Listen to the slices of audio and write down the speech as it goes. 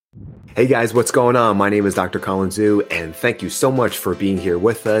Hey guys, what's going on? My name is Dr. Colin Zhu, and thank you so much for being here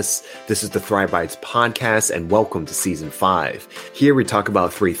with us. This is the Thrive Bites podcast, and welcome to season 5. Here we talk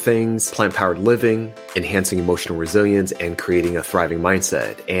about 3 things: plant-powered living, enhancing emotional resilience, and creating a thriving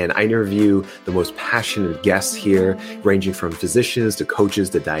mindset. And I interview the most passionate guests here, ranging from physicians to coaches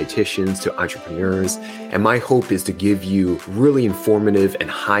to dietitians to entrepreneurs. And my hope is to give you really informative and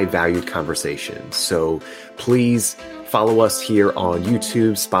high-valued conversations. So please follow us here on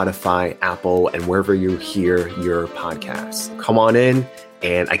YouTube, Spotify, Apple, and wherever you hear your podcasts. Come on in,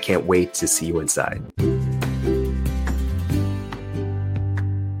 and I can't wait to see you inside.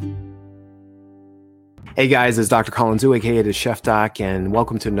 Hey guys, it's Dr. Colin Zhu, aka the Chef Doc, and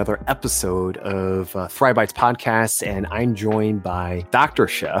welcome to another episode of Thrive Bites podcast. And I'm joined by Dr.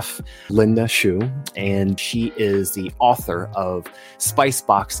 Chef Linda Xu, and she is the author of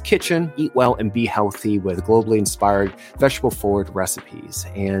Spicebox Kitchen: Eat Well and Be Healthy with Globally Inspired Vegetable-Forward Recipes.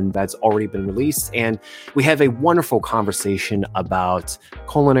 And that's already been released. And we have a wonderful conversation about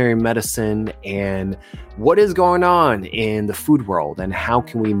culinary medicine and what is going on in the food world and how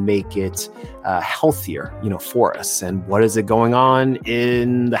can we make it healthier, for us, and what is it going on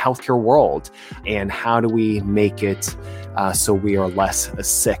in the healthcare world, and how do we make it so we are less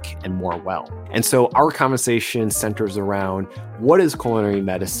sick and more well. And so our conversation centers around what is culinary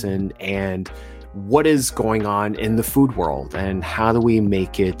medicine and what is going on in the food world, and how do we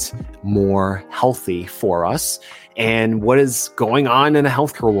make it more healthy for us, and what is going on in the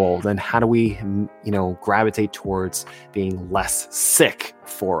healthcare world, and how do we, gravitate towards being less sick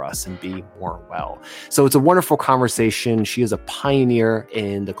for us and be more well. So it's a wonderful conversation. She is a pioneer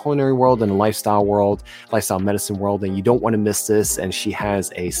in the culinary world and the lifestyle medicine world, and you don't want to miss this. And she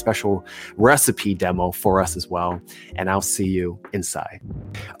has a special recipe demo for us as well. And I'll see you inside.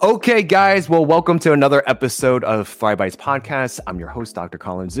 Okay, guys. Well, welcome to another episode of Thrive Bites podcast. I'm your host, Dr.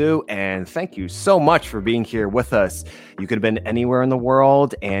 Colin Zhu, and thank you so much for being here with us. You could have been anywhere in the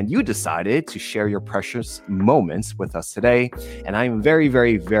world, and you decided to share your precious moments with us today. And I'm very,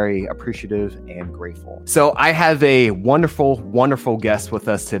 very, very appreciative and grateful. So I have a wonderful, wonderful guest with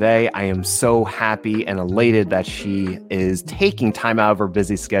us today. I am so happy and elated that she is taking time out of her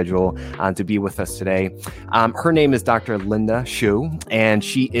busy schedule to be with us today. Her name is Dr. Linda Xu, and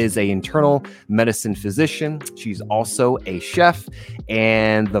she is an internal medicine physician. She's also a chef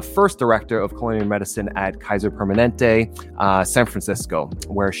and the first director of culinary medicine at Kaiser Permanente, San Francisco,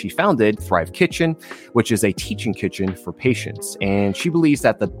 where she founded Thrive Kitchen, which is a teaching kitchen for patients. And she believes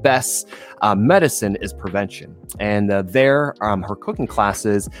that the best medicine is prevention. And her cooking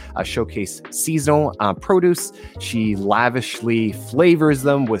classes showcase seasonal produce. She lavishly flavors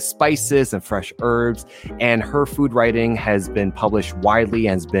them with spices and fresh herbs. And her food writing has been published widely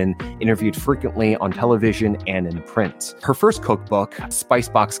and has been interviewed frequently on television and in print. Her first cookbook,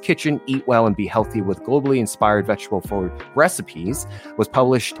 Spicebox Kitchen: Eat Well and Be Healthy with Globally Inspired Vegetable-Forward Recipes, was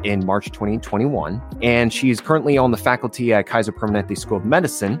published in March 2021. And she is currently on the faculty at Kaiser Permanente School of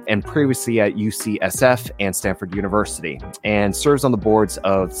Medicine and previously at UCSF and Stanford University, and serves on the boards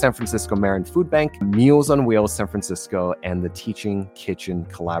of San Francisco Marin Food Bank, Meals on Wheels San Francisco, and the Teaching Kitchen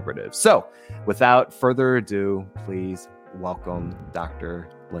Collaborative. So without further ado, please welcome Dr.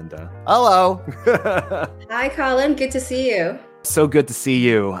 Linda. Hello. Hi, Colin. Good to see you. So good to see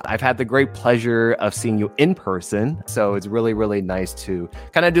you. I've had the great pleasure of seeing you in person. So it's really, really nice to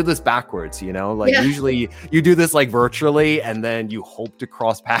kind of do this backwards, Usually you do this virtually and then you hope to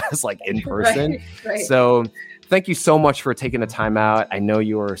cross paths in person. Right. So thank you so much for taking the time out. I know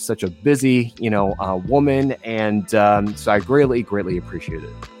you are such a busy, woman. And so I greatly, greatly appreciate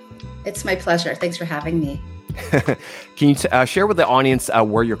it. It's my pleasure. Thanks for having me. Can you share with the audience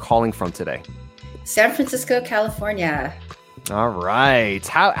where you're calling from today? San Francisco, California. All right.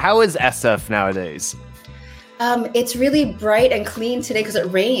 How is SF nowadays? It's really bright and clean today because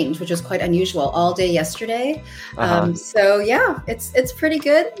it rained, which was quite unusual all day yesterday. So yeah, it's pretty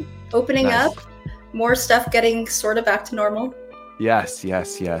good. Opening up, more stuff getting sort of back to normal. Yes.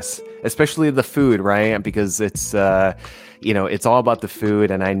 Especially the food, right? Because it's it's all about the food,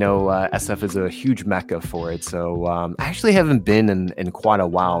 and I know SF is a huge mecca for it. So I actually haven't been in quite a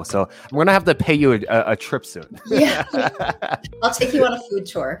while, so I'm gonna have to pay you a trip soon. Yeah, I'll take you on a food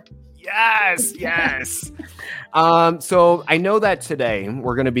tour. Yes. So I know that today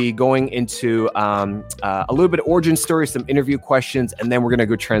we're going to be going into a little bit of origin story, some interview questions, and then we're going to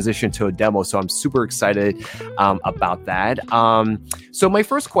go transition to a demo. So I'm super excited about that. So my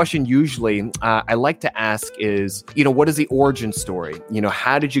first question usually I like to ask is, what is the origin story?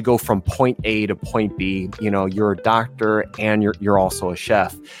 How did you go from point A to point B? You're a doctor and you're also a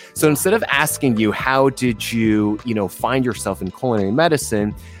chef. So instead of asking you, how did you, find yourself in culinary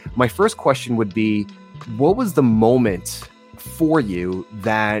medicine, my first question would be, what was the moment for you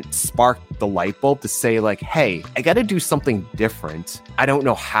that sparked the light bulb to say like, hey, I got to do something different. I don't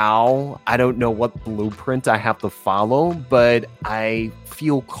know how, I don't know what blueprint I have to follow, but I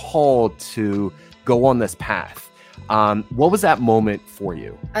feel called to go on this path. What was that moment for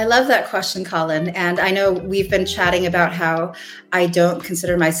you? I love that question, Colin. And I know we've been chatting about how I don't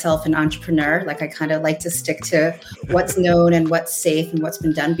consider myself an entrepreneur. Like I kind of like to stick to what's known and what's safe and what's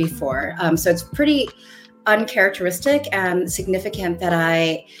been done before. So it's pretty uncharacteristic and significant that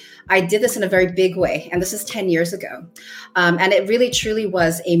I did this in a very big way. And this is 10 years ago. And it really, truly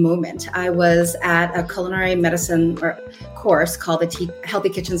was a moment. I was at a culinary medicine course called the Healthy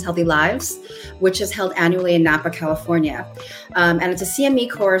Kitchens, Healthy Lives, which is held annually in Napa, California. And it's a CME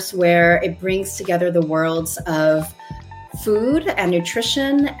course where it brings together the worlds of food and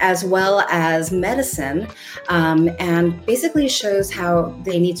nutrition as well as medicine, and basically shows how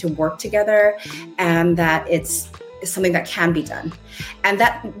they need to work together and that it's something that can be done. And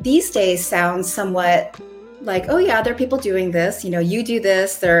that these days sounds somewhat like, oh yeah, there are people doing this, you do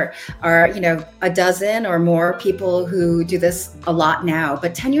this. There are, a dozen or more people who do this a lot now.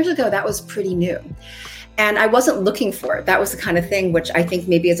 But 10 years ago, that was pretty new. And I wasn't looking for it. That was the kind of thing which I think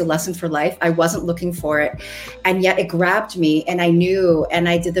maybe is a lesson for life. I wasn't looking for it. And yet it grabbed me and I knew, and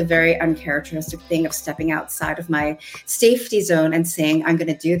I did the very uncharacteristic thing of stepping outside of my safety zone and saying, I'm going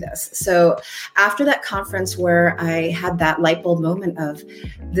to do this. So after that conference where I had that light bulb moment of,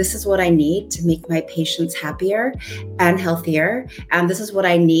 this is what I need to make my patients happier and healthier. And this is what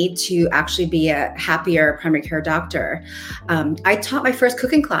I need to actually be a happier primary care doctor. I taught my first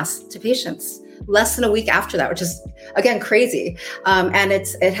cooking class to patients less than a week after that, which is, again, crazy. And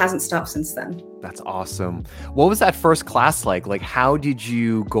it hasn't stopped since then. That's awesome. What was that first class like? Like, how did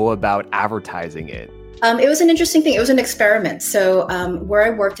you go about advertising it? It was an interesting thing. It was an experiment. So where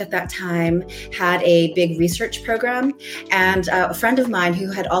I worked at that time had a big research program. And a friend of mine who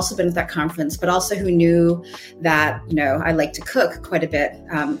had also been at that conference, but also who knew that, I like to cook quite a bit.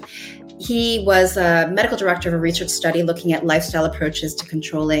 He was a medical director of a research study looking at lifestyle approaches to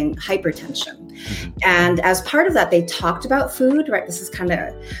controlling hypertension. Mm-hmm. And as part of that, they talked about food, right? This is kind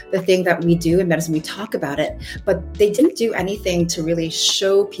of the thing that we do in medicine. We talk about it, but they didn't do anything to really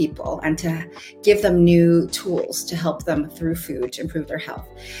show people and to give them new tools to help them through food to improve their health.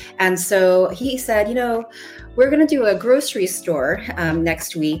 And so he said, we're going to do a grocery store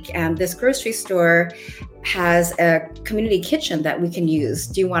next week. And this grocery store has a community kitchen that we can use.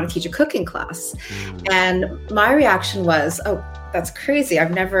 Do you want to teach a cooking class? And my reaction was, oh, that's crazy. I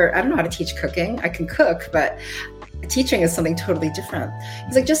don't know how to teach cooking. I can cook, but teaching is something totally different.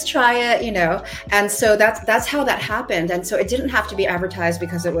 He's like, just try it, And so that's how that happened. And so it didn't have to be advertised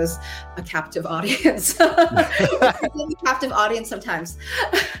because it was a captive audience. It's a captive audience sometimes.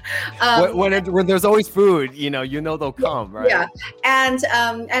 When there's always food, they'll come, right? Yeah.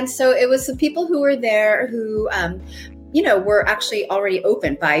 And so it was some people who were there who, were actually already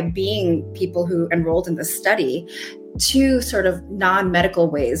open by being people who enrolled in the study to sort of non-medical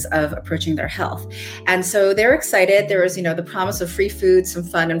ways of approaching their health. And so they're excited. There was, the promise of free food, some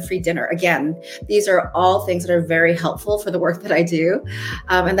fun, and free dinner. Again, these are all things that are very helpful for the work that I do.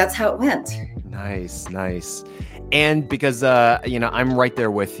 And that's how it went. Nice. And because, I'm right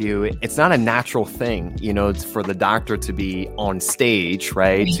there with you, it's not a natural thing, it's for the doctor to be on stage,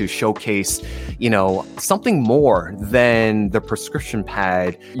 right? To showcase, something more than the prescription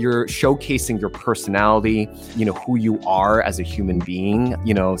pad. You're showcasing your personality, who you are as a human being,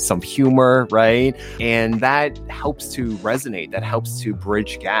 some humor, right? And that helps to resonate. That helps to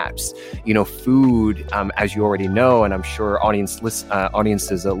bridge gaps. Food, as you already know, and I'm sure audiences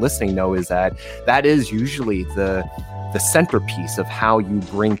listening know, is that is usually the centerpiece of how you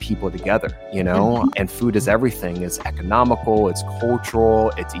bring people together, and food is everything. It's economical, it's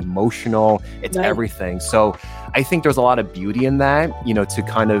cultural, it's emotional, it's everything. So I think there's a lot of beauty in that, to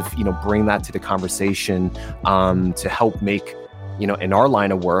kind of, bring that to the conversation, to help make, in our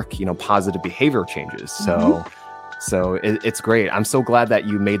line of work, positive behavior changes. So it's great. I'm so glad that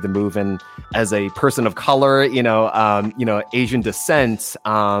you made the move. And as a person of color, Asian descent,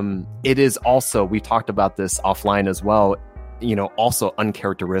 it is also, we talked about this offline as well, also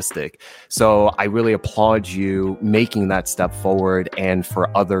uncharacteristic. So I really applaud you making that step forward and for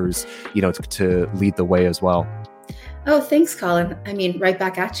others, to lead the way as well. Oh, thanks, Colin. I mean, right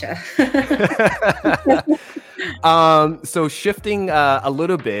back at you. So shifting a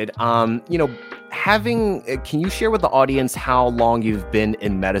little bit, can you share with the audience how long you've been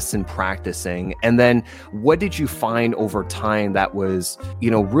in medicine practicing? And then what did you find over time that was,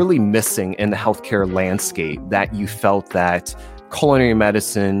 really missing in the healthcare landscape that you felt that, culinary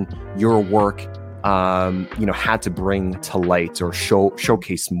medicine, your work, had to bring to light or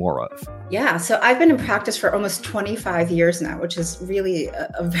showcase more of? Yeah, so I've been in practice for almost 25 years now, which is really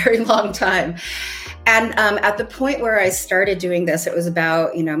a very long time. And at the point where I started doing this, it was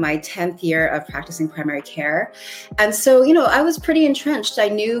about, my 10th year of practicing primary care. And so, I was pretty entrenched. I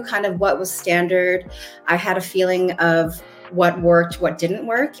knew kind of what was standard. I had a feeling of what worked, what didn't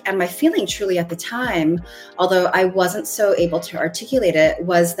work. And my feeling truly at the time, although I wasn't so able to articulate it,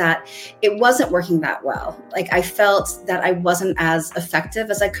 was that it wasn't working that well. Like I felt that I wasn't as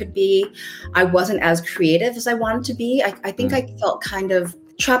effective as I could be. I wasn't as creative as I wanted to be. I think I felt kind of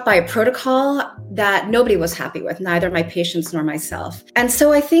trapped by a protocol that nobody was happy with, neither my patients nor myself. And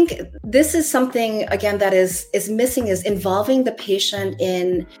so I think this is something, again, that is missing, is involving the patient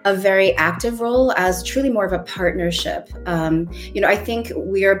in a very active role as truly more of a partnership. I think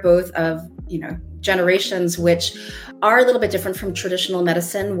we are both of, generations which are a little bit different from traditional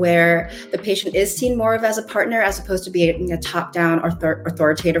medicine, where the patient is seen more of as a partner as opposed to being a top-down or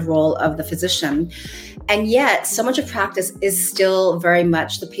authoritative role of the physician. And yet, so much of practice is still very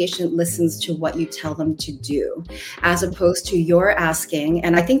much the patient listens to what you tell them to do, as opposed to your asking.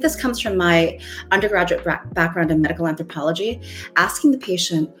 And I think this comes from my undergraduate background in medical anthropology, asking the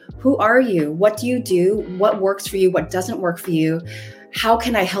patient, who are you? What do you do? What works for you? What doesn't work for you? How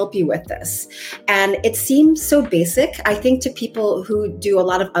can I help you with this? And it seems so basic. I think to people who do a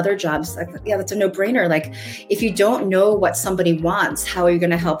lot of other jobs, that's a no-brainer. Like, if you don't know what somebody wants, how are you going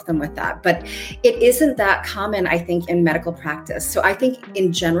to help them with that? But it isn't that common, I think, in medical practice. So I think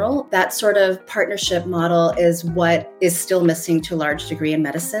in general, that sort of partnership model is what is still missing to a large degree in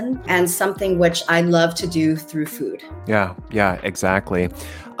medicine, and something which I love to do through food. Yeah, exactly.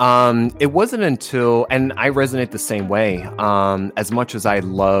 It wasn't until, and I resonate the same way, as much as I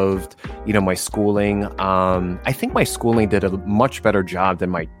loved, my schooling, I think my schooling did a much better job than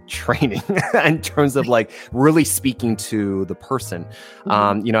my training in terms of like really speaking to the person.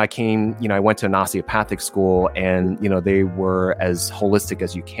 I went to an osteopathic school, and, they were as holistic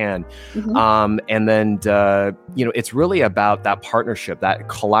as you can. And then, it's really about that partnership, that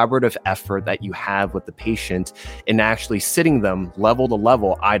collaborative effort that you have with the patient, and actually sitting them level to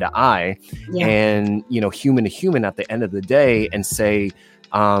level, eye to eye, and, human to human at the end of the day, and say,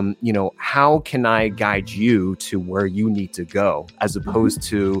 how can I guide you to where you need to go, as opposed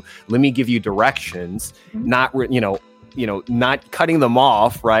to, let me give you directions, not cutting them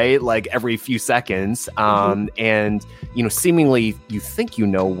off, right? Like every few seconds. And, seemingly you think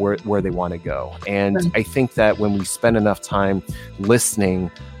where they want to go. And I think that when we spend enough time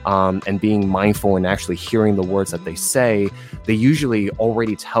listening, and being mindful and actually hearing the words that they say, they usually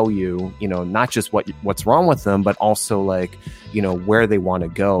already tell you, not just what's wrong with them, but also like, where they want to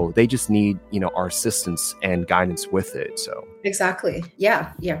go. They just need, our assistance and guidance with it. So exactly.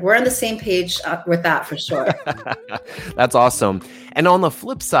 Yeah. We're on the same page with that for sure. That's awesome. And on the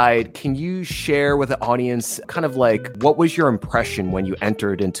flip side, can you share with the audience kind of like, what was your impression when you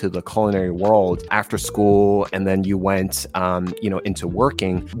entered into the culinary world after school, and then you went, into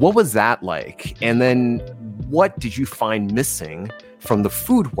working? What was that like? And then what did you find missing from the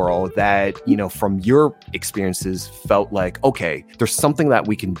food world that, from your experiences felt like, okay, there's something that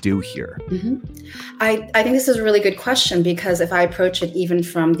we can do here? I think this is a really good question, because if I approach it even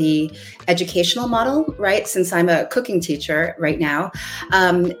from the educational model, right, since I'm a cooking teacher right now,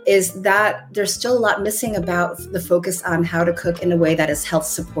 is that there's still a lot missing about the focus on how to cook in a way that is health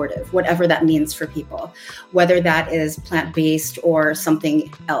supportive, whatever that means for people, whether that is plant-based or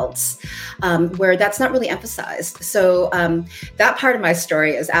something else, where that's not really emphasized. So that part of my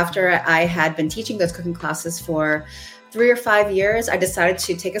story is, after I had been teaching those cooking classes for 3 or 5 years, I decided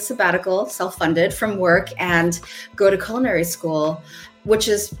to take a sabbatical, self-funded, from work and go to culinary school, which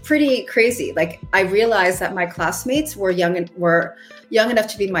is pretty crazy. Like, I realized that my classmates were young enough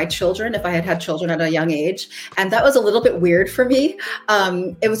to be my children if I had had children at a young age. And that was a little bit weird for me.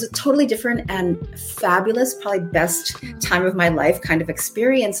 It was a totally different and fabulous, probably best time of my life kind of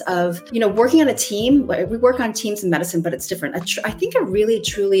experience of, working on a team. We work on teams in medicine, but it's different. I think a really,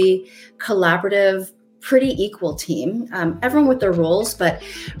 truly collaborative, pretty equal team, everyone with their roles, but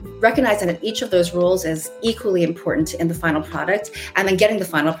recognizing that each of those roles is equally important in the final product, and then getting the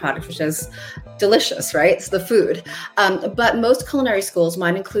final product, which is delicious, right? It's the food. But most culinary schools,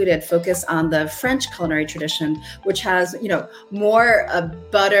 mine included, focus on the French culinary tradition, which has, more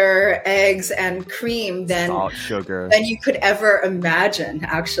butter, eggs, and cream than salt, sugar, than you could ever imagine,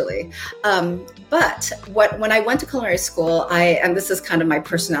 actually. But when I went to culinary school, and this is kind of my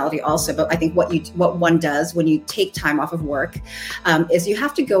personality also, but I think what one does when you take time off of work is you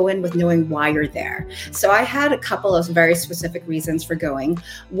have to go in with knowing why you're there. So I had a couple of very specific reasons for going.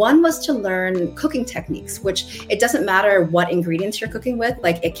 One was to learn cooking techniques, which it doesn't matter what ingredients you're cooking with,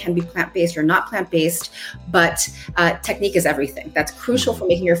 like it can be plant-based or not plant-based, but technique is everything. That's crucial for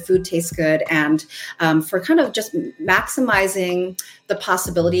making your food taste good and for kind of just maximizing the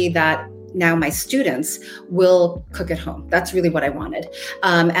possibility that now my students will cook at home. That's really what I wanted.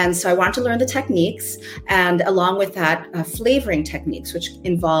 And so I wanted to learn the techniques, and along with that, flavoring techniques, which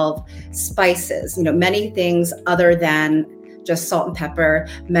involve spices, many things other than just salt and pepper,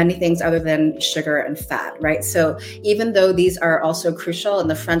 many things other than sugar and fat, right? So even though these are also crucial in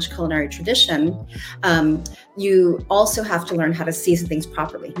the French culinary tradition, you also have to learn how to season things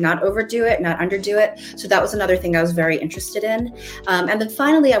properly, not overdo it, not underdo it. So that was another thing I was very interested in. And then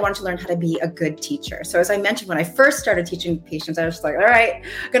finally, I wanted to learn how to be a good teacher. So as I mentioned, when I first started teaching patients, I was like, all right,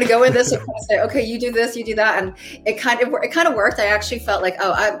 I'm going to go with this. And say, okay, you do this, you do that. And it kind of worked. I actually felt like,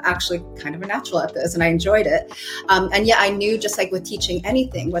 oh, I'm actually kind of a natural at this, and I enjoyed it. And yeah, I knew, just like with teaching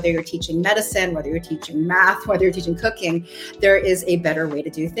anything, whether you're teaching medicine, whether you're teaching math, whether you're teaching cooking, there is a better way to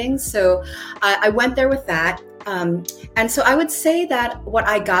do things. So I went there with that. And so I would say that what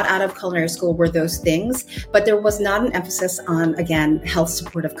I got out of culinary school were those things, but there was not an emphasis on, again, health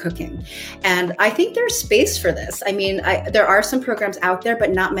supportive cooking. And I think there's space for this. I mean, there are some programs out there,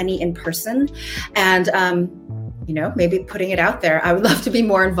 but not many in person. And, maybe putting it out there. I would love to be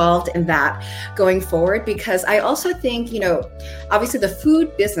more involved in that going forward, because I also think, obviously the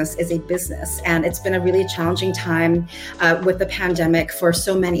food business is a business, and it's been a really challenging time with the pandemic for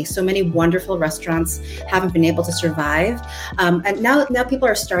so many wonderful restaurants haven't been able to survive. And now people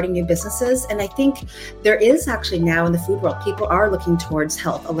are starting new businesses. And I think there is actually now in the food world, people are looking towards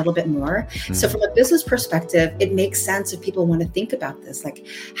health a little bit more. Mm-hmm. So from a business perspective, it makes sense if people want to think about this, like,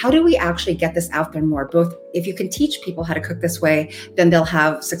 how do we actually get this out there more? Both if you can teach people how to cook this way, then they'll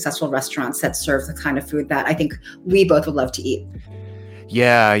have successful restaurants that serve the kind of food that I think we both would love to eat.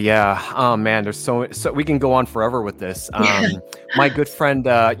 Yeah. Oh man, there's so we can go on forever with this. My good friend,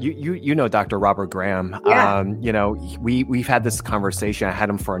 you know Dr. Robert Graham. Yeah. We've had this conversation. I had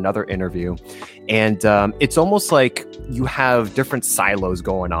him for another interview, and it's almost like you have different silos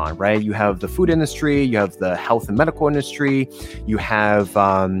going on, right? You have the food industry, you have the health and medical industry, you have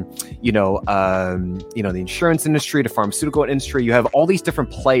the insurance industry, the pharmaceutical industry. You have all these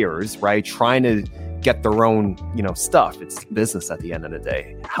different players, right, trying to get their own, stuff. It's business at the end of the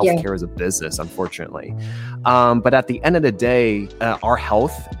day. Healthcare is a business, unfortunately. But at the end of the day, our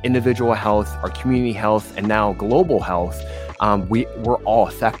health, individual health, our community health, and now global health, we're all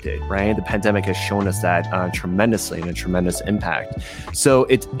affected, right? The pandemic has shown us that tremendously, and a tremendous impact. So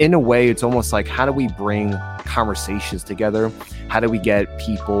it's, in a way, it's almost like, how do we bring conversations together? How do we get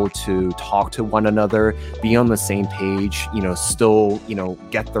people to talk to one another, be on the same page, still,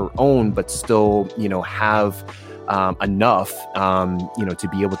 get their own, but still, have enough, to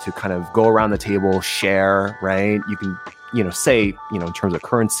be able to kind of go around the table, share, right? You can, say, in terms of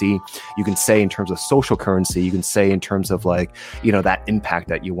currency, you can say in terms of social currency, you can say in terms of like, that impact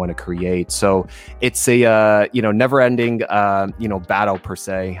that you want to create. So it's a, never ending, battle per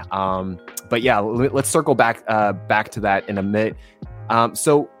se. But yeah, let's circle back to that in a minute.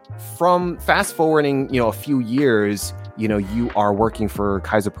 So from fast forwarding, a few years, you are working for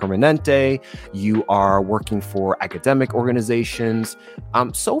Kaiser Permanente, you are working for academic organizations.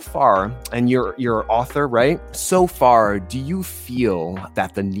 So far, and you're an author, right? So far, do you feel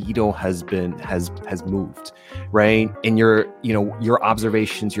that the needle has moved, right? In your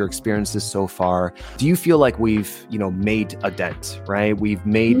observations, your experiences so far, do you feel like we've, made a dent, right? We've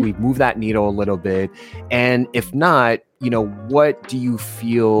moved that needle a little bit. And if not, what do you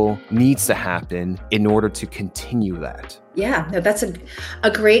feel needs to happen in order to continue that? Yeah, no, that's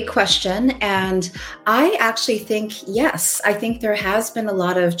a great question. And I actually think, yes, I think there has been a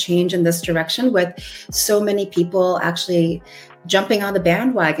lot of change in this direction, with so many people actually jumping on the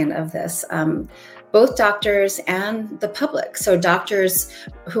bandwagon of this. both doctors and the public. So doctors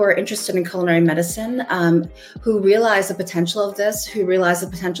who are interested in culinary medicine, who realize the potential of this, who realize the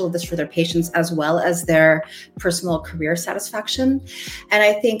potential of this for their patients as well as their personal career satisfaction. And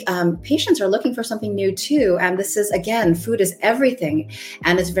I think patients are looking for something new too. And this is, again, food is everything,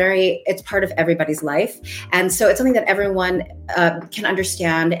 and it's part of everybody's life. And so it's something that everyone can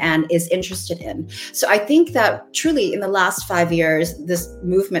understand and is interested in. So I think that truly in the last 5 years, this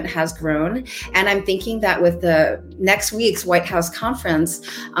movement has grown. And I'm thinking that with the next week's White House conference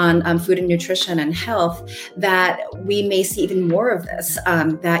on food and nutrition and health, that we may see even more of this,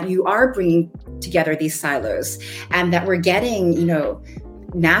 that you are bringing together these silos, and that we're getting,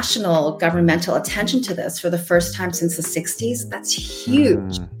 national governmental attention to this for the first time since the 60s. That's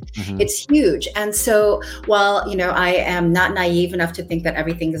huge. Mm-hmm. It's huge. And so while, I am not naive enough to think that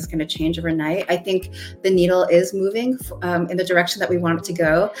everything is going to change overnight, I think the needle is moving in the direction that we want it to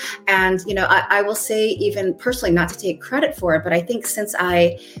go. And, I will say, even personally, not to take credit for it, but I think since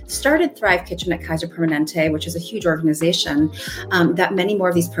I started Thrive Kitchen at Kaiser Permanente, which is a huge organization, that many more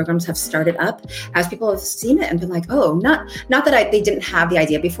of these programs have started up as people have seen it and been like, oh, not that they didn't have the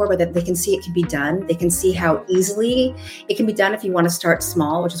idea before, but that they can see it can be done. They can see how easily it can be done if you want to start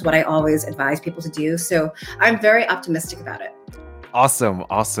small, which is what I always advise people to do. So I'm very optimistic about it.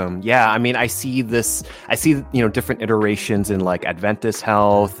 Awesome. Yeah. I mean, I see different iterations in like Adventist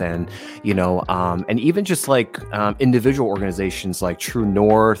Health and, and even just like individual organizations like True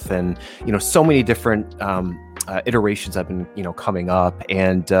North and, so many different iterations have been, coming up,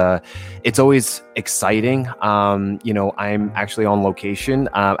 and it's always exciting. I'm actually on location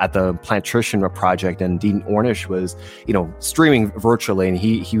at the Plantrition Project, and Dean Ornish was, streaming virtually, and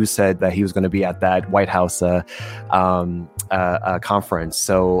he said that he was going to be at that White House conference.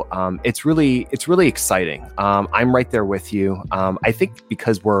 So it's really exciting. I'm right there with you. I think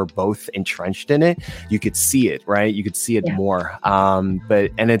because we're both entrenched in it, you could see it, right? You could see it more.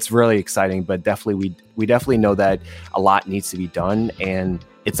 And it's really exciting. But definitely, we definitely know that a lot needs to be done, and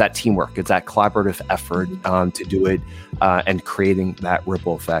it's that teamwork, it's that collaborative effort to do it and creating that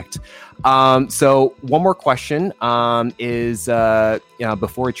ripple effect. So one more question is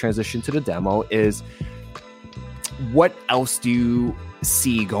before we transition to the demo is, what else do you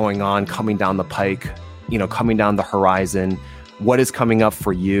see going on, coming down the pike, coming down the horizon? What is coming up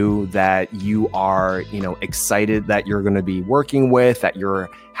for you that you are, excited that you're going to be working with, that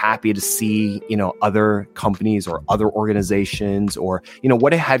you're happy to see, other companies or other organizations, or,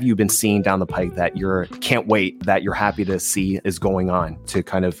 what have you been seeing down the pike that can't wait, that you're happy to see is going on to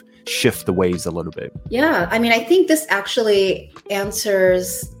kind of shift the waves a little bit? Yeah. I mean, I think this actually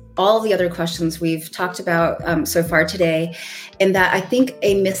answers all the other questions we've talked about so far today, in that I think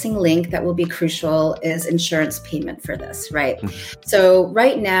a missing link that will be crucial is insurance payment for this, right? Mm-hmm. So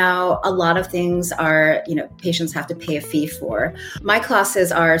right now, a lot of things are, patients have to pay a fee for. My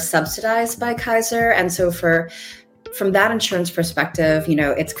classes are subsidized by Kaiser. And so from that insurance perspective,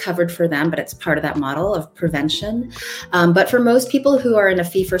 it's covered for them, but it's part of that model of prevention. But for most people who are in a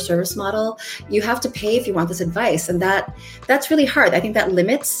fee-for-service model, you have to pay if you want this advice. And that's really hard. I think that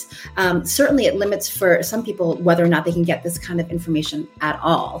limits, certainly it limits for some people whether or not they can get this kind of information at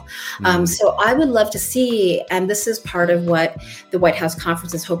all. So I would love to see, and this is part of what the White House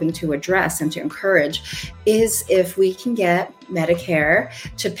conference is hoping to address and to encourage, is if we can get Medicare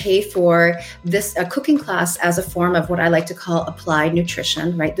to pay for a cooking class as a form of what I like to call applied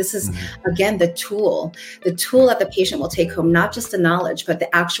nutrition, right? This is, again, the tool that the patient will take home, not just the knowledge, but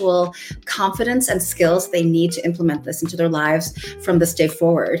the actual confidence and skills they need to implement this into their lives from this day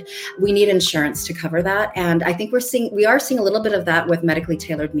forward. We need insurance to cover that. And I think we are seeing a little bit of that with medically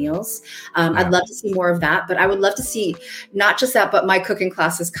tailored meals. I'd love to see more of that, but I would love to see not just that, but my cooking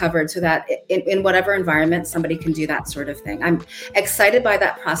classes covered so that in whatever environment somebody can do that sort of thing. I'm excited by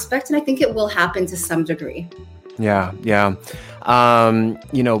that prospect, and I think it will happen to some degree. Yeah.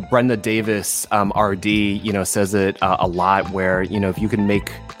 Brenda Davis, RD, says it a lot, where, if you can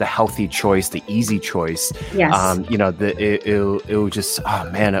make the healthy choice, the easy choice, yes. It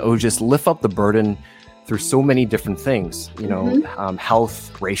will just lift up the burden through so many different things,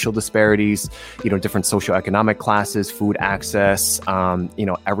 health, racial disparities, different socioeconomic classes, food access,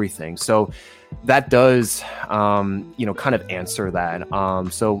 everything. So that does, kind of answer that.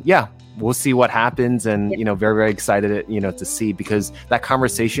 So yeah, we'll see what happens. And, very, very excited, to see, because that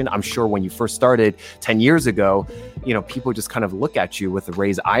conversation, I'm sure when you first started 10 years ago, people just kind of look at you with a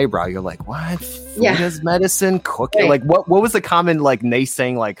raised eyebrow. You're like, what? Food is medicine? Cooking? Right. Like, what was the common,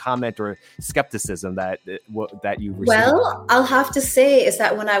 naysaying, comment or skepticism that you received? Well, I'll have to say is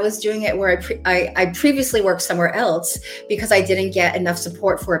that when I was doing it where I previously worked somewhere else, because I didn't get enough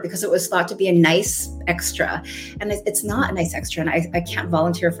support for it, because it was thought to be a nice extra. And it's not a nice extra, and I can't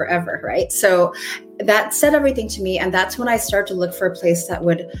volunteer forever, right? So that said everything to me. And that's when I started to look for a place that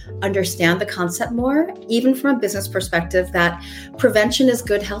would understand the concept more, even from a business perspective, that prevention is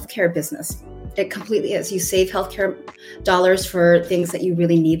good healthcare business. It completely is. You save healthcare dollars for things that you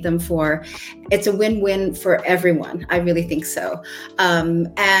really need them for. It's a win-win for everyone. I really think so. And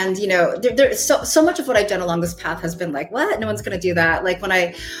there's so much of what I've done along this path has been like, what? No one's going to do that. Like when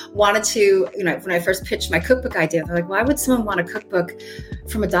I wanted to, when I first pitched my cookbook idea, they're like, why would someone want a cookbook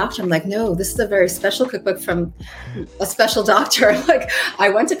from a doctor? I'm like, no, this is a very special cookbook from a special doctor. Like, I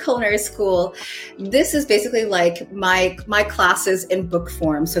went to culinary school. This is basically like my classes in book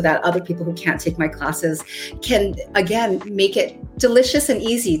form, so that other people who can't take my classes can, again, make it delicious and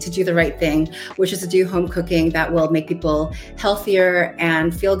easy to do the right thing, which is to do home cooking that will make people healthier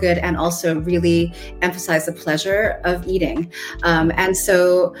and feel good, and also really emphasize the pleasure of eating. And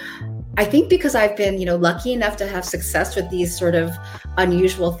so I think because I've been, lucky enough to have success with these sort of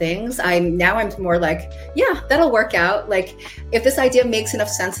unusual things, I'm more like, yeah, that'll work out. Like, if this idea makes enough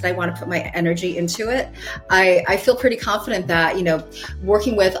sense that I want to put my energy into it, I feel pretty confident that,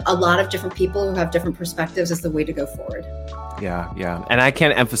 working with a lot of different people who have different perspectives is the way to go forward. Yeah. And I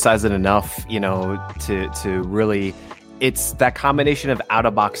can't emphasize it enough, to really, it's that combination of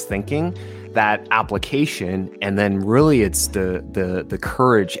out-of-box thinking, that application, and then really it's the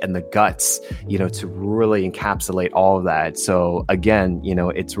courage and the guts, to really encapsulate all of that. So again,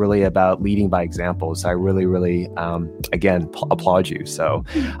 it's really about leading by example. So I really, really, again, applaud you. So,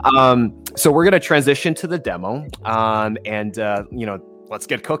 so we're going to transition to the demo, and let's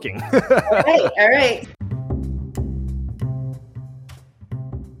get cooking. All right.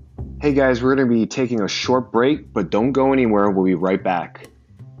 Hey guys, we're going to be taking a short break, but don't go anywhere. We'll be right back.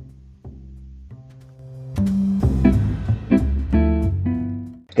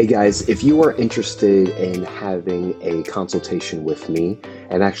 Hey guys, if you are interested in having a consultation with me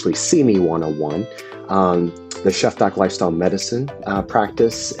and actually see me one-on-one, the Chef Doc Lifestyle Medicine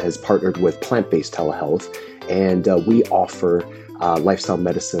practice has partnered with Plant-Based Telehealth, and we offer lifestyle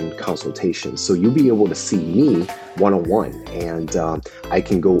medicine consultations. So you'll be able to see me one-on-one, and I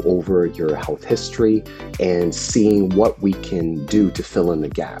can go over your health history and seeing what we can do to fill in the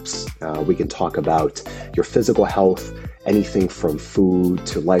gaps. We can talk about your physical health, anything from food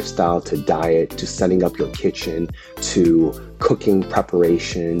to lifestyle to diet to setting up your kitchen to cooking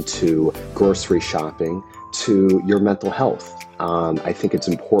preparation to grocery shopping to your mental health. I think it's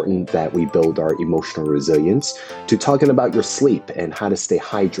important that we build our emotional resilience, to talking about your sleep and how to stay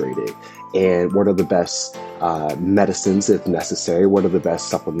hydrated, and what are the best medicines if necessary, what are the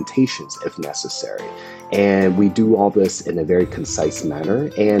best supplementations if necessary. And we do all this in a very concise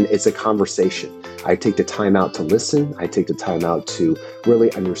manner, and it's a conversation. I take the time out to listen. I take the time out to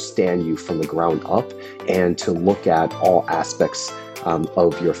really understand you from the ground up, and to look at all aspects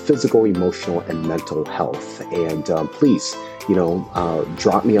of your physical, emotional, and mental health. And please,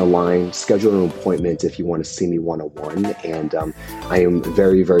 drop me a line, schedule an appointment if you want to see me one-on-one. And I am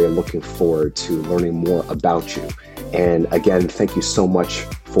very, very looking forward to learning more about you. And again, thank you so much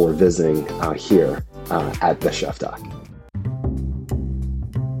for visiting here at the Chef Doc.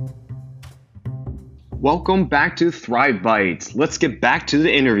 Welcome back to Thrive Bites. Let's get back to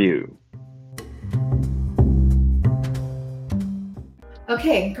the interview.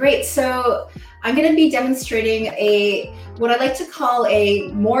 Okay, great. So I'm going to be demonstrating what I like to call a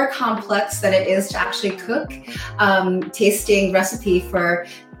more complex than it is to actually cook tasting recipe for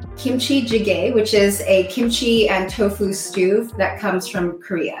kimchi jjigae, which is a kimchi and tofu stew that comes from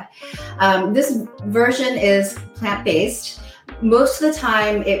Korea. This version is plant-based. Most of the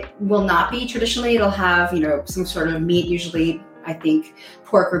time it will not be. Traditionally, it'll have, some sort of meat, usually I think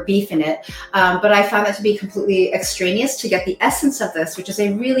pork or beef in it. But I found that to be completely extraneous to get the essence of this, which is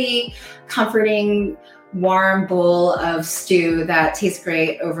a really comforting, warm bowl of stew that tastes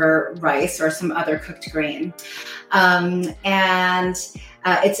great over rice or some other cooked grain.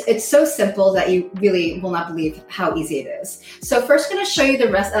 It's so simple that you really will not believe how easy it is. So first, I'm going to show you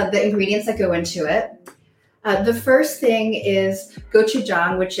the rest of the ingredients that go into it. The first thing is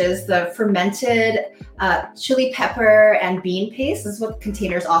gochujang, which is the fermented chili pepper and bean paste. This is what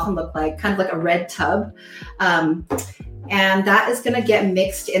containers often look like, kind of like a red tub. And that is going to get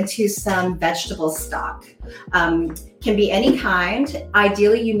mixed into some vegetable stock. Can be any kind.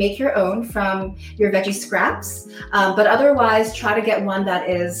 Ideally, you make your own from your veggie scraps, but otherwise try to get one that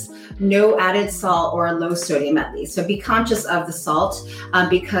is no added salt or low sodium at least. So be conscious of the salt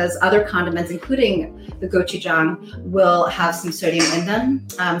because other condiments, including the gochujang, will have some sodium in them.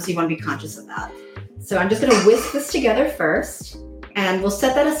 So you want to be conscious of that. So I'm just going to whisk this together first, and we'll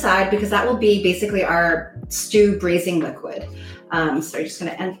set that aside because that will be basically our stew braising liquid. So I'm just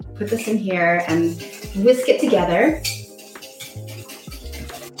going to put this in here and whisk it together.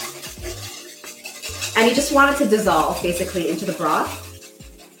 And you just want it to dissolve basically into the broth.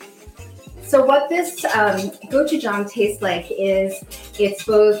 So what this gochujang tastes like is it's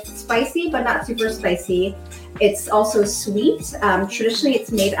both spicy but not super spicy. It's also sweet. Traditionally,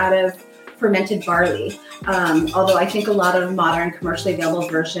 it's made out of fermented barley, although I think a lot of modern commercially available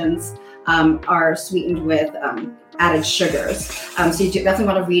versions are sweetened with added sugars. So you definitely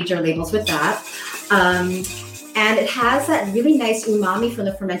want to read your labels with that. And it has that really nice umami from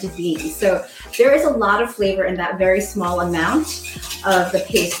the fermented beans. So there is a lot of flavor in that very small amount of the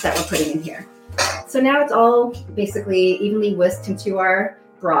paste that we're putting in here. So now it's all basically evenly whisked into our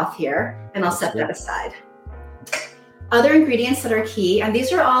broth here, and I'll set that aside. Other ingredients that are key, and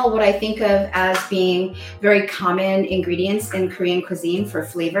these are all what I think of as being very common ingredients in Korean cuisine for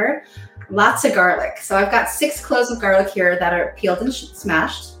flavor. Lots of garlic. So I've got 6 cloves of garlic here that are peeled and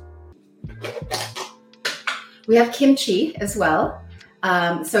smashed. We have kimchi as well.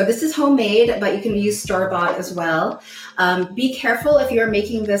 So this is homemade, but you can use store-bought as well. Be careful if you're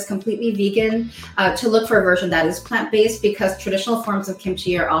making this completely vegan to look for a version that is plant-based, because traditional forms of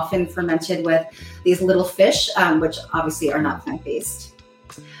kimchi are often fermented with these little fish, which obviously are not plant-based.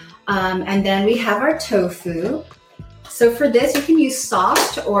 And then we have our tofu. So for this, you can use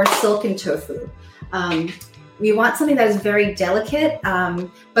soft or silken tofu. We want something that is very delicate,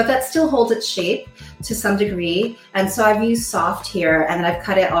 but that still holds its shape to some degree. And so I've used soft here, and I've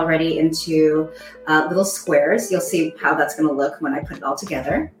cut it already into little squares. You'll see how that's going to look when I put it all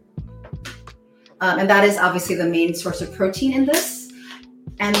together. And that is obviously the main source of protein in this.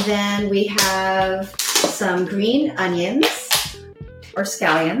 And then we have some green onions or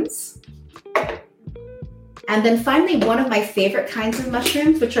scallions. And then finally, one of my favorite kinds of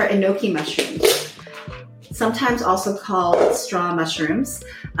mushrooms, which are enoki mushrooms, sometimes also called straw mushrooms.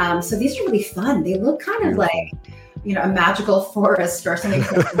 So these are really fun. They look kind of like, a magical forest or something.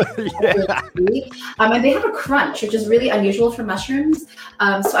 Yeah. And they have a crunch, which is really unusual for mushrooms.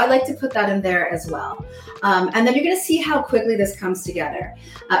 So I like to put that in there as well. And then you're going to see how quickly this comes together.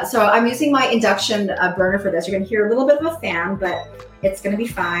 So I'm using my induction burner for this. You're going to hear a little bit of a fan, but it's going to be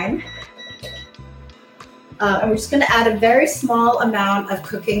fine. And we're just going to add a very small amount of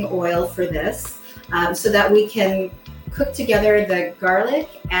cooking oil for this. So that we can cook together the garlic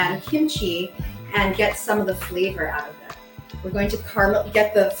and kimchi and get some of the flavor out of it. We're going to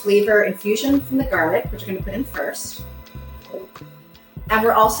get the flavor infusion from the garlic, which we're going to put in first. And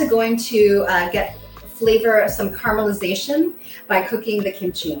we're also going to get flavor of some caramelization by cooking the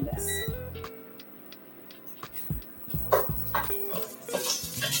kimchi in this.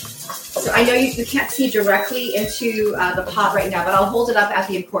 So I know you can't see directly into the pot right now, but I'll hold it up at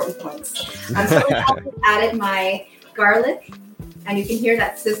the important points. So I've added my garlic, and you can hear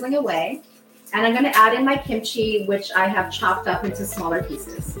that sizzling away. And I'm going to add in my kimchi, which I have chopped up into smaller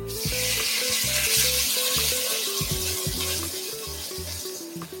pieces.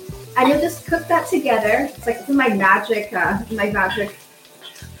 And you'll just cook that together. It's like my magic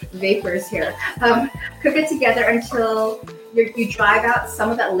vapors here. Cook it together until you drive out some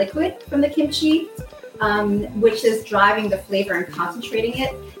of that liquid from the kimchi, which is driving the flavor and concentrating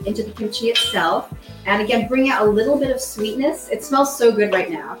it into the kimchi itself. And again, bring out a little bit of sweetness. It smells so good right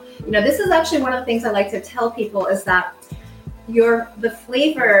now. This is actually one of the things I like to tell people is that the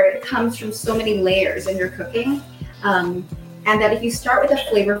flavor comes from so many layers in your cooking. And that if you start with a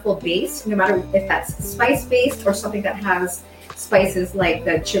flavorful base, no matter if that's spice-based or something that has spices like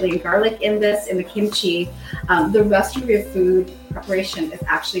the chili and garlic in the kimchi, the rest of your food preparation is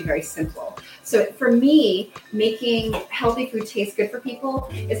actually very simple. So for me, making healthy food taste good for people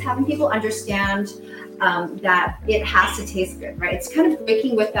is having people understand that it has to taste good, right? It's kind of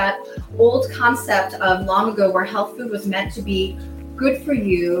breaking with that old concept of long ago where health food was meant to be good for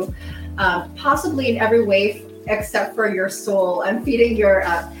you, possibly in every way except for your soul and feeding your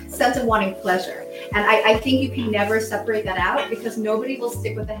sense of wanting pleasure. And I think you can never separate that out, because nobody will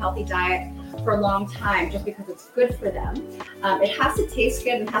stick with a healthy diet for a long time just because it's good for them. It has to taste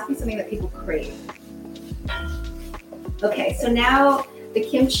good and it has to be something that people crave. Okay, so now the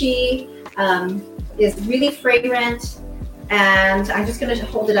kimchi is really fragrant. And I'm just going to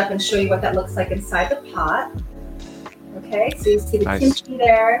hold it up and show you what that looks like inside the pot. Okay, so you see the kimchi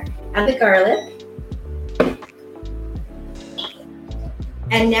there and the garlic.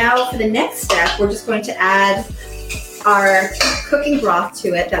 And now for the next step, we're just going to add our cooking broth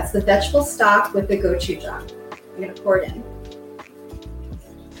to it. That's the vegetable stock with the gochujang. I'm going to pour it in.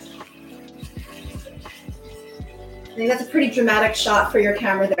 I think that's a pretty dramatic shot for your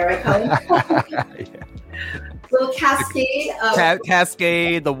camera there, right, Colin? Yeah. Little cascade of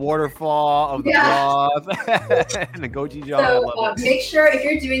cascade, the waterfall of the broth, and the gochujang. So make sure if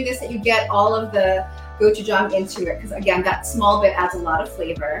you're doing this that you get all of the gochujang into it, because again, that small bit adds a lot of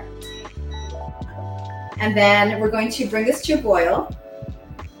flavor. And then we're going to bring this to a boil.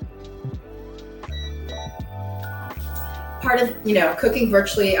 Part of cooking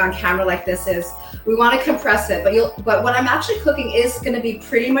virtually on camera like this is we want to compress it, but what I'm actually cooking is going to be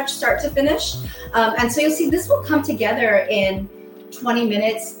pretty much start to finish. And so you'll see this will come together in 20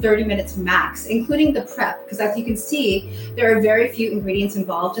 minutes, 30 minutes max, including the prep, because as you can see, there are very few ingredients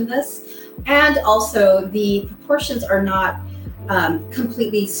involved in this. And also the proportions are not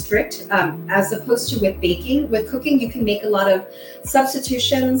completely strict, as opposed to with baking. With cooking, you can make a lot of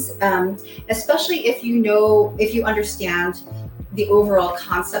substitutions, especially if you understand the overall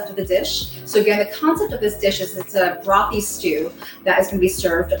concept of the dish. So again, the concept of this dish is it's a brothy stew that is going to be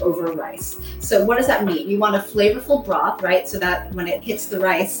served over rice. So what does that mean? You want a flavorful broth, right? So that when it hits the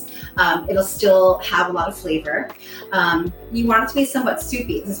rice, it'll still have a lot of flavor. You want it to be somewhat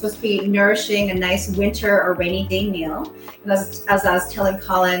soupy. It's supposed to be nourishing, a nice winter or rainy day meal. And as I was telling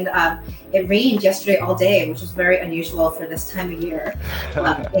Colin, it rained yesterday all day, which was very unusual for this time of year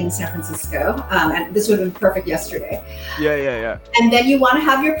in San Francisco. And this would have been perfect yesterday. Yeah. And then you want to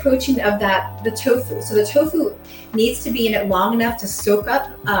have your protein of the tofu. So the tofu needs to be in it long enough to soak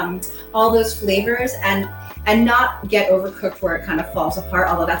up all those flavors and not get overcooked where it kind of falls apart,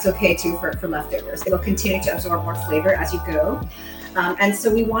 although that's okay too for leftovers. It'll continue to absorb more flavor as you go. And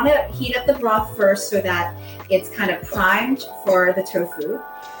so we want to heat up the broth first so that it's kind of primed for the tofu.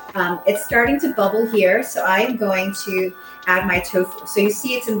 It's starting to bubble here, so I am going to add my tofu. So you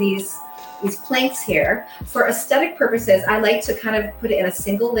see it's in these planks here. For aesthetic purposes, I like to kind of put it in a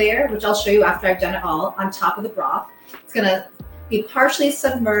single layer, which I'll show you after I've done it all, on top of the broth. It's going to be partially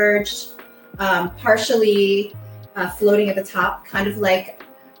submerged, partially floating at the top, kind of like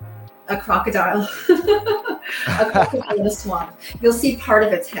a crocodile, a crocodile in a swamp. You'll see part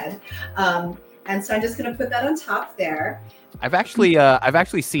of its head. And so I'm just going to put that on top there. I've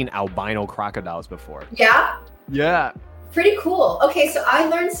actually seen albino crocodiles before. Yeah? Yeah. Pretty cool. Okay, so I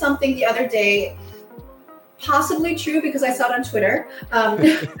learned something the other day, possibly true because I saw it on Twitter,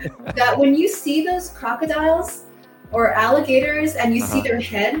 that when you see those crocodiles or alligators and you see their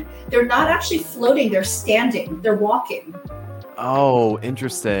head, they're not actually floating, they're standing, they're walking. Oh,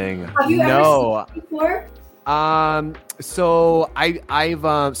 interesting. Have you ever seen it before? So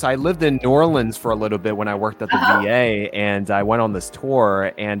I lived in New Orleans for a little bit when I worked at the VA, and I went on this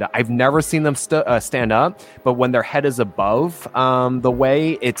tour, and I've never seen them stand up, but when their head is above the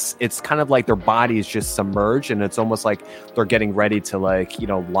way, it's kind of like their body is just submerged, and it's almost like they're getting ready to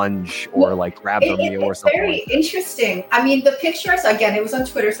lunge or grab their meal or something. Very interesting. I mean, the picture I saw, again, it was on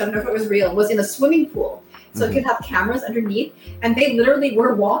Twitter, so I don't know if it was real, was in a swimming pool. So it could have cameras underneath, and they literally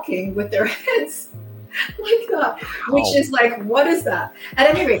were walking with their heads like that, which is what is that?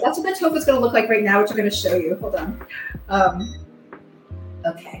 At any rate, that's what the tofu is going to look like right now, which I'm going to show you. Hold on.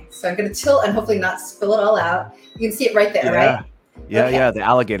 Okay, so I'm going to tilt and hopefully not spill it all out. You can see it right there, right? Yeah, the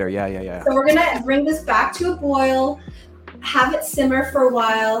alligator. Yeah. So we're going to bring this back to a boil, have it simmer for a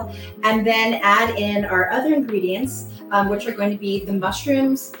while, and then add in our other ingredients, which are going to be the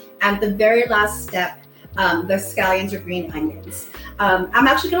mushrooms and the very last step, the scallions or green onions. I'm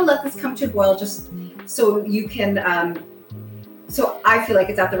actually going to let this come to a boil just so you can, so I feel like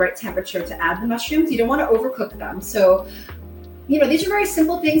it's at the right temperature to add the mushrooms. You don't want to overcook them. So, these are very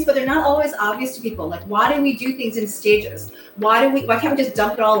simple things, but they're not always obvious to people. Like, why do we do things in stages? Why can't we just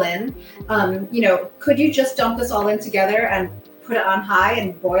dump it all in? Could you just dump this all in together and put it on high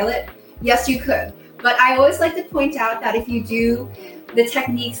and boil it? Yes, you could. But I always like to point out that if you do the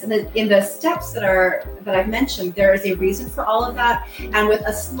techniques in the steps that I've mentioned, there is a reason for all of that. And with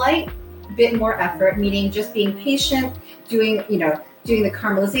a slight bit more effort, meaning just being patient, doing the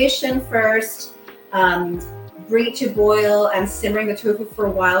caramelization first, bring it to boil and simmering the tofu for a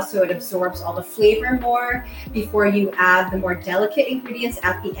while so it absorbs all the flavor more before you add the more delicate ingredients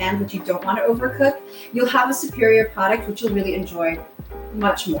at the end, which you don't want to overcook, you'll have a superior product which you'll really enjoy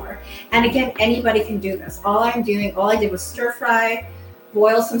much more. And again, anybody can do this. All I did was stir fry,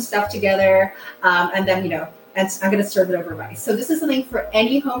 boil some stuff together, and then and I'm going to serve it over rice. So this is something for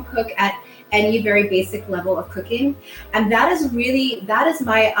any home cook at any very basic level of cooking. And that is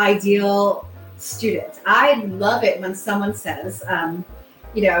my ideal student. I love it when someone says,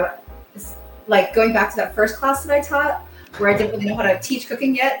 like going back to that first class that I taught, where I didn't really know how to teach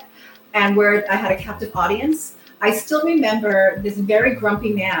cooking yet, and where I had a captive audience. I still remember this very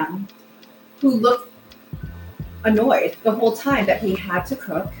grumpy man who looked annoyed the whole time that he had to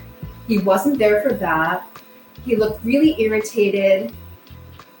cook. He wasn't there for that. He looked really irritated.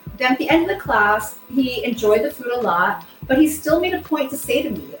 Then at the end of the class, he enjoyed the food a lot, but he still made a point to say to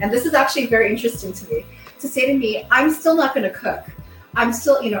me, and this is actually very interesting to me, to say to me, I'm still not going to cook. I'm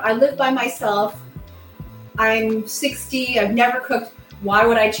still, I live by myself. I'm 60. I've never cooked. Why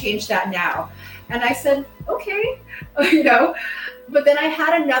would I change that now? And I said, okay, but then I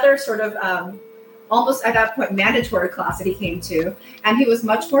had another sort of almost at that point mandatory class that he came to, and he was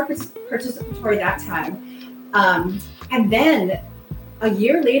much more participatory that time. And then a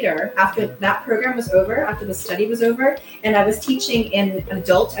year later, after that program was over, after the study was over, and I was teaching in an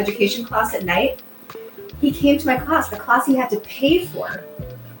adult education class at night, he came to my class, the class he had to pay for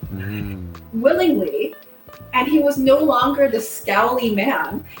willingly. And he was no longer the scowly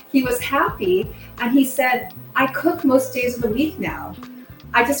man. He was happy. And he said, I cook most days of the week now.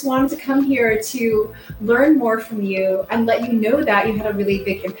 I just wanted to come here to learn more from you and let you know that you had a really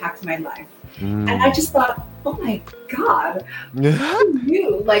big impact in my life. And I just thought, oh my God,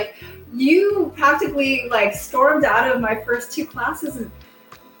 you? Like, you practically like stormed out of my first two classes. And,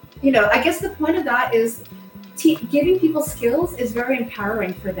 I guess the point of that is giving people skills is very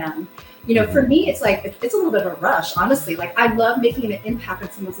empowering for them. For me, it's like, it's a little bit of a rush, honestly. Like, I love making an impact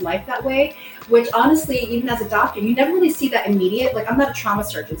on someone's life that way, which honestly, even as a doctor, you never really see that immediate. Like, I'm not a trauma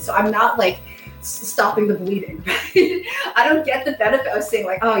surgeon, so I'm not like stopping the bleeding. I don't get the benefit of saying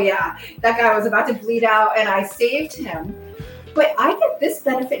like, oh yeah, that guy was about to bleed out and I saved him. But I get this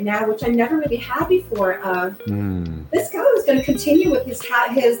benefit now, which I never really had before, of this guy was going to continue with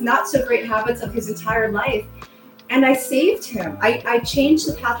his not so great habits of his entire life. And I saved him. I changed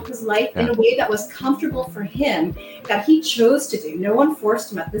the path of his life in a way that was comfortable for him, that he chose to do. No one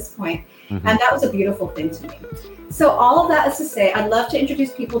forced him at this point. And that was a beautiful thing to me. So all of that is to say, I'd love to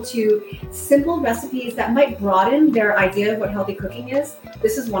introduce people to simple recipes that might broaden their idea of what healthy cooking is.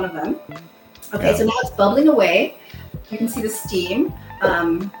 This is one of them. Okay, so now it's bubbling away. You can see the steam.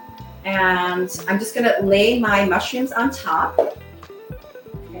 And I'm just going to lay my mushrooms on top.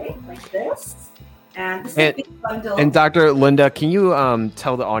 Okay, like this. And this is a big bundle. And Dr. Linda, can you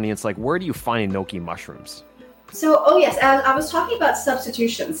tell the audience, like, where do you find enoki mushrooms? So, yes, I was talking about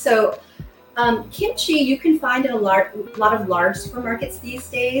substitutions. So kimchi you can find in a lot of large supermarkets these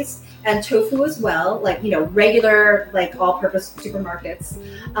days, and tofu as well, like, regular, like, all-purpose supermarkets.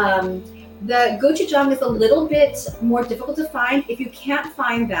 The gochujang is a little bit more difficult to find. If you can't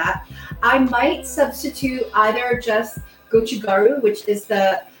find that, I might substitute either just gochugaru, which is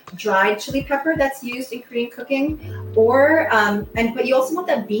the dried chili pepper that's used in Korean cooking, or but you also want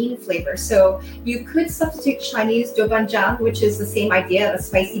that bean flavor. So you could substitute Chinese dobanjang, which is the same idea, a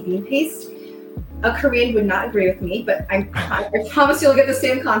spicy bean paste. A Korean would not agree with me, but I promise you'll get the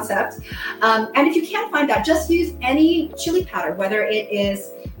same concept. And if you can't find that, just use any chili powder, whether it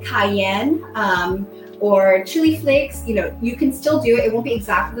is cayenne or chili flakes. You can still do it. It won't be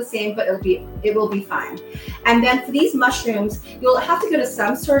exactly the same, but it will be fine. And then for these mushrooms, you'll have to go to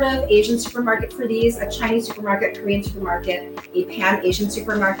some sort of Asian supermarket for these, a Chinese supermarket, Korean supermarket, a Pan-Asian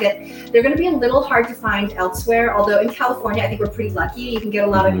supermarket. They're going to be a little hard to find elsewhere, although in California, I think we're pretty lucky. You can get a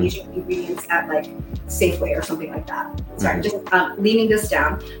lot of Asian ingredients at like Safeway or something like that. Sorry, I'm just leaning this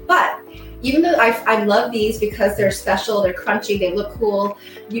down. But even though I love these because they're special, they're crunchy, they look cool,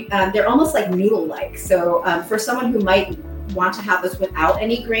 they're almost like noodle-like. So for someone who might want to have this without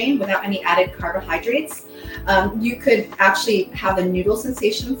any grain, without any added carbohydrates, you could actually have a noodle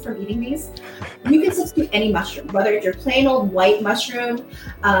sensation from eating these. You can substitute any mushroom, whether it's your plain old white mushroom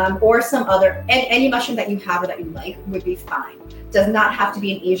or some other, any mushroom that you have or that you like would be fine. Does not have to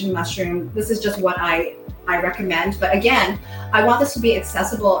be an Asian mushroom. This is just what I recommend. But again, I want this to be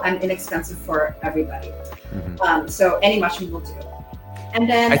accessible and inexpensive for everybody. So any mushroom will do. And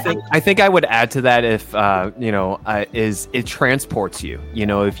then I think I would add to that if is it transports you.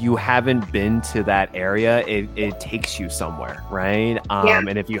 If you haven't been to that area, it takes you somewhere, right?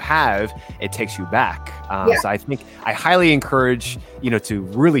 And if you have, it takes you back. So I think I highly encourage to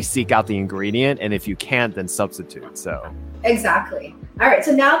really seek out the ingredient, and if you can't, then substitute. So exactly. All right,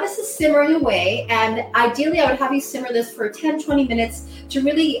 so now this is simmering away, and ideally I would have you simmer this for 10-20 minutes to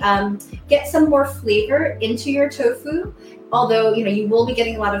really get some more flavor into your tofu. Although, you will be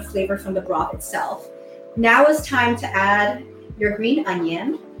getting a lot of flavor from the broth itself. now is time to add your green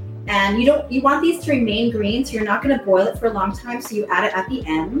onion. And you want these to remain green, so you're not going to boil it for a long time, so you add it at the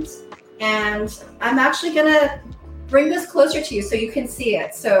end. And I'm actually going to bring this closer to you so you can see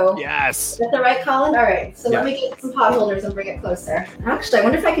it. So yes. Is that the right, Colin? All right. So let me get some pot holders and bring it closer. Actually, I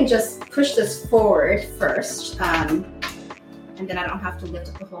wonder if I can just push this forward first. And then I don't have to lift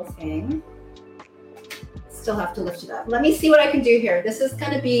up the whole thing. Still have to lift it up. Let me see what I can do here. This is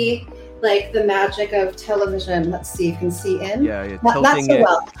going to be like the magic of television. Let's see if you can see in. Yeah, not so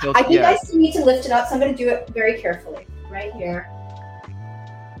well. I think I still need to lift it up, so I'm going to do it very carefully. Right here.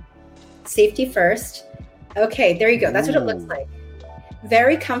 Safety first. Okay, there you go. That's what it looks like.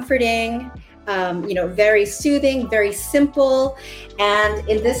 Very comforting, very soothing, very simple. And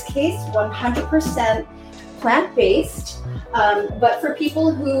in this case, 100% plant-based. But for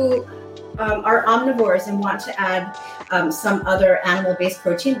people who are omnivores and want to add some other animal-based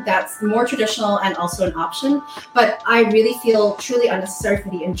protein, that's more traditional and also an option. But I really feel truly unnecessary for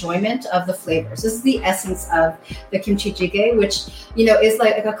the enjoyment of the flavors. This is the essence of the kimchi jjigae, which, is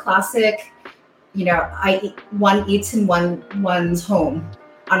like a classic, one eats in one's home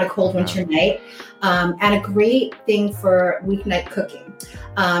on a cold winter night, and a great thing for weeknight cooking.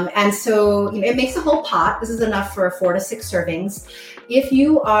 And so it makes a whole pot. This is enough for 4 to 6 servings. If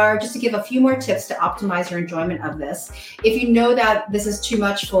you are, just to give a few more tips to optimize your enjoyment of this, if you know that this is too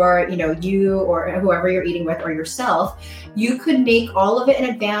much for, you or whoever you're eating with or yourself, you could make all of it in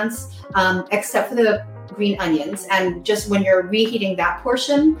advance, except for the green onions. And just when you're reheating that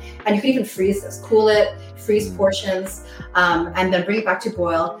portion, and you can even freeze this, cool it, freeze portions, and then bring it back to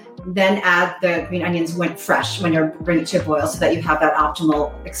boil. Then add the green onions when fresh when you're bringing it to a boil so that you have that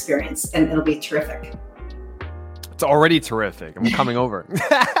optimal experience, and it'll be terrific. It's already terrific. I'm coming over.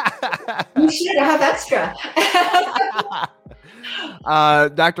 You should have extra.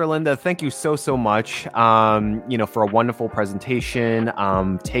 Dr. Linda, thank you so much, for a wonderful presentation,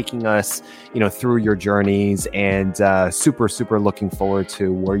 taking us, through your journeys, and super looking forward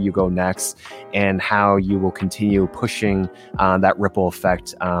to where you go next and how you will continue pushing that ripple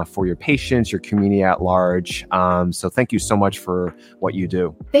effect for your patients, your community at large. So thank you so much for what you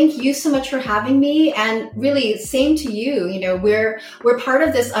do. Thank you so much for having me. And really, same to you. We're part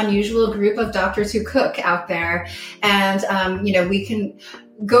of this unusual group of doctors who cook out there. And, we can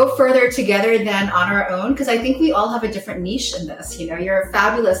go further together than on our own, because I think we all have a different niche in this. You're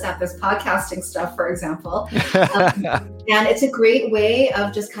fabulous at this podcasting stuff, for example. And it's a great way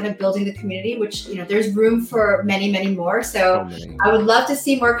of just kind of building the community, which, there's room for many, many more. So I would love to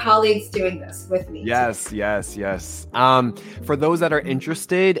see more colleagues doing this with me. Yes. For those that are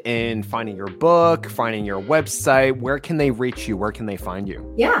interested in finding your book, finding your website, where can they reach you? Where can they find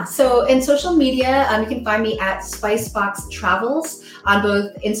you? Yeah. So in social media, you can find me at Spicebox Travels on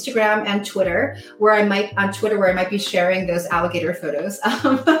both Instagram and Twitter, where I might be sharing those alligator photos.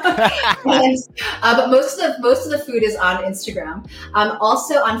 But most of the food is on Instagram. I'm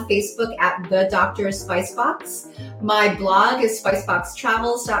also on Facebook at The Dr. Spicebox. My blog is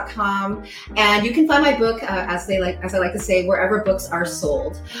spiceboxtravels.com, and you can find my book, as I like to say, wherever books are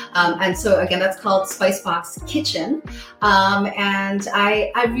sold. And so again, that's called Spicebox Kitchen. And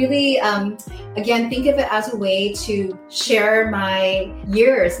I really, again, think of it as a way to share my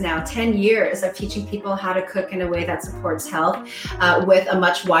years now, 10 years of teaching people how to cook in a way that supports health, with a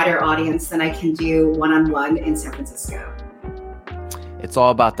much wider audience than I can do one-on-one in San Francisco. It's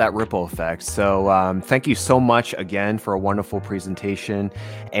all about that ripple effect. So thank you so much again for a wonderful presentation.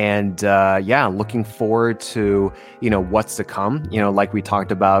 And looking forward to, what's to come, like we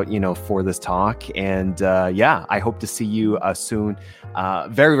talked about, for this talk. And I hope to see you soon,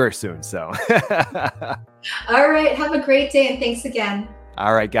 very, very soon. So. All right. Have a great day. And thanks again.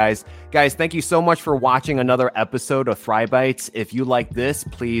 All right, guys. Guys, thank you so much for watching another episode of Thrive Bites. If you like this,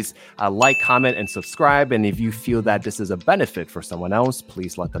 please like, comment, and subscribe. And if you feel that this is a benefit for someone else,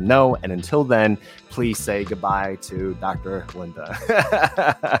 please let them know. And until then, please say goodbye to Dr. Linda.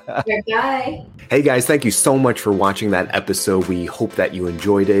 Goodbye. Hey, guys, thank you so much for watching that episode. We hope that you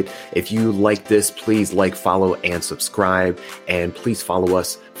enjoyed it. If you like this, please like, follow, and subscribe. And please follow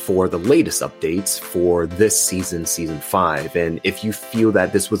us for the latest updates for this season 5. And if you feel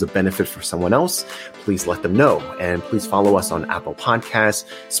that this was a benefit for someone else, please let them know. And please follow us on Apple Podcasts,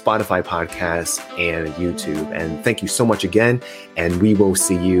 Spotify Podcasts, and YouTube. And thank you so much again. And we will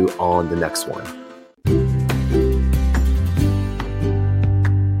see you on the next one.